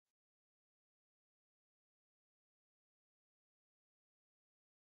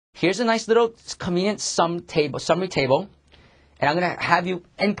Here's a nice little convenient summary table. And I'm going to have you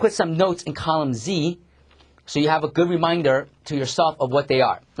input some notes in column Z so you have a good reminder to yourself of what they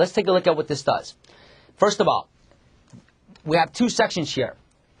are. Let's take a look at what this does. First of all, we have two sections here.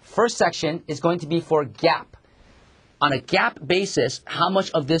 First section is going to be for GAAP. On a GAAP basis, how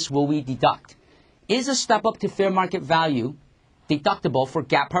much of this will we deduct? Is a step up to fair market value deductible for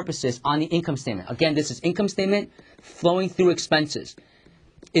GAAP purposes on the income statement? Again, this is income statement flowing through expenses.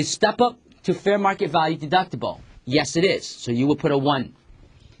 Is step up to fair market value deductible? Yes, it is. So you will put a 1.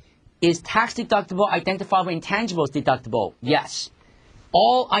 Is tax deductible identifiable intangibles deductible? Yes.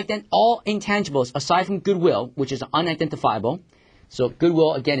 All intangibles aside from goodwill, which is unidentifiable. So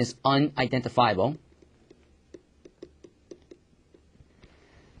goodwill, again, is unidentifiable.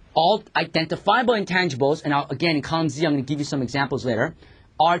 All identifiable intangibles, and again, in column Z, I'm going to give you some examples later,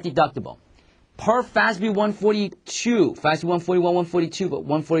 are deductible. Per FASB 142, FASB 141, 142, but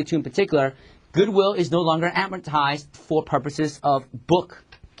 142 in particular, goodwill is no longer amortized for purposes of book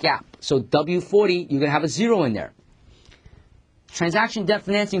GAAP. So W40, you're going to have a 0 in there. Transaction debt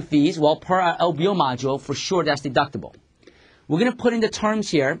financing fees, well, per our LBO module, for sure that's deductible. We're going to put in the terms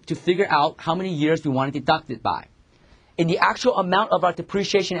here to figure out how many years we want to deduct it by. In the actual amount of our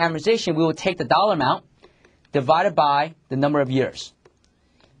depreciation and amortization, we will take the dollar amount divided by the number of years.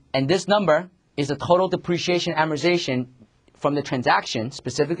 And this number is the total depreciation and amortization from the transaction,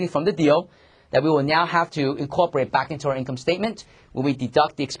 specifically from the deal, that we will now have to incorporate back into our income statement when we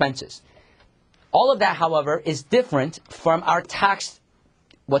deduct the expenses. All of that, however, is different from our tax,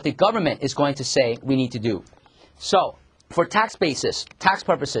 what the government is going to say we need to do. So, for tax basis, tax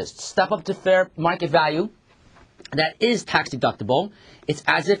purposes, step up to fair market value, that is tax deductible. It's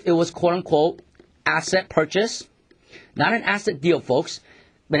as if it was quote-unquote asset purchase, not an asset deal, folks,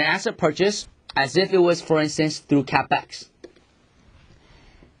 but an asset purchase as if it was, for instance, through CapEx.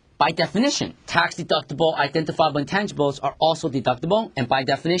 By definition, tax deductible identifiable intangibles are also deductible, and by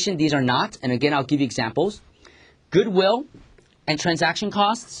definition, these are not. And again, I'll give you examples. Goodwill and transaction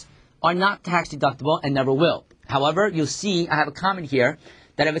costs are not tax deductible and never will. However, you'll see I have a comment here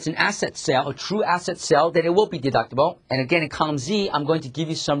that if it's an asset sale, a true asset sale, then it will be deductible. And again, in column Z, I'm going to give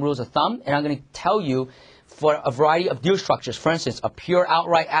you some rules of thumb, and I'm going to tell you for a variety of deal structures. For instance, a pure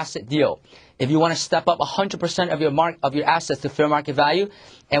outright asset deal. If you want to step up 100% of your assets to fair market value,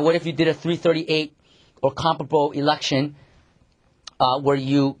 and what if you did a 338 or comparable election where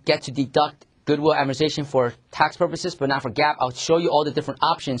you get to deduct goodwill amortization for tax purposes but not for GAAP? I'll show you all the different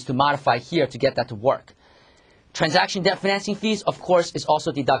options to modify here to get that to work. Transaction debt financing fees, of course, is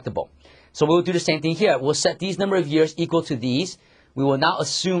also deductible. So we'll do the same thing here. We'll set these number of years equal to these. We will now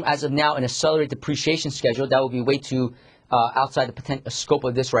assume, as of now, an accelerated depreciation schedule. That will be way too outside the potential scope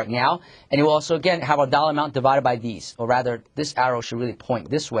of this right now. And it will also, again, have our dollar amount divided by these. Or rather, this arrow should really point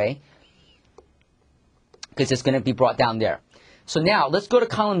this way because it's going to be brought down there. So now, let's go to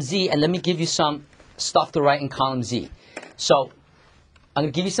column Z, and let me give you some stuff to write in column Z. So I'm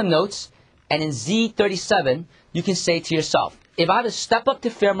going to give you some notes. And in Z37, you can say to yourself, if I have to step up to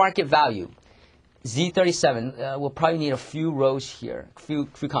fair market value, Z37, we'll probably need a few rows here, a few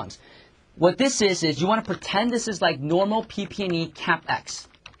columns. What this is you want to pretend this is like normal PP&E CapEx.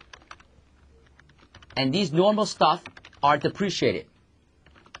 And these normal stuff are depreciated.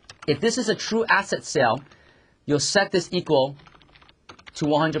 If this is a true asset sale, you'll set this equal to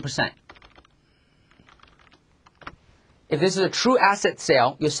 100%. If this is a true asset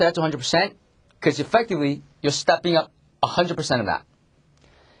sale, you'll set it to 100% because effectively you're stepping up 100% of that.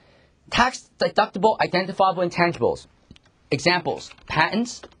 Tax deductible identifiable intangibles. Examples: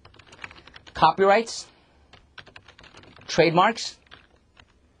 patents, copyrights, trademarks,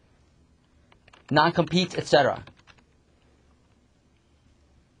 non-competes, etc.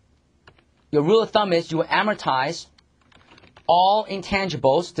 Your rule of thumb is you will amortize all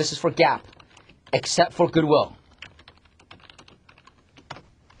intangibles, this is for GAAP, except for goodwill.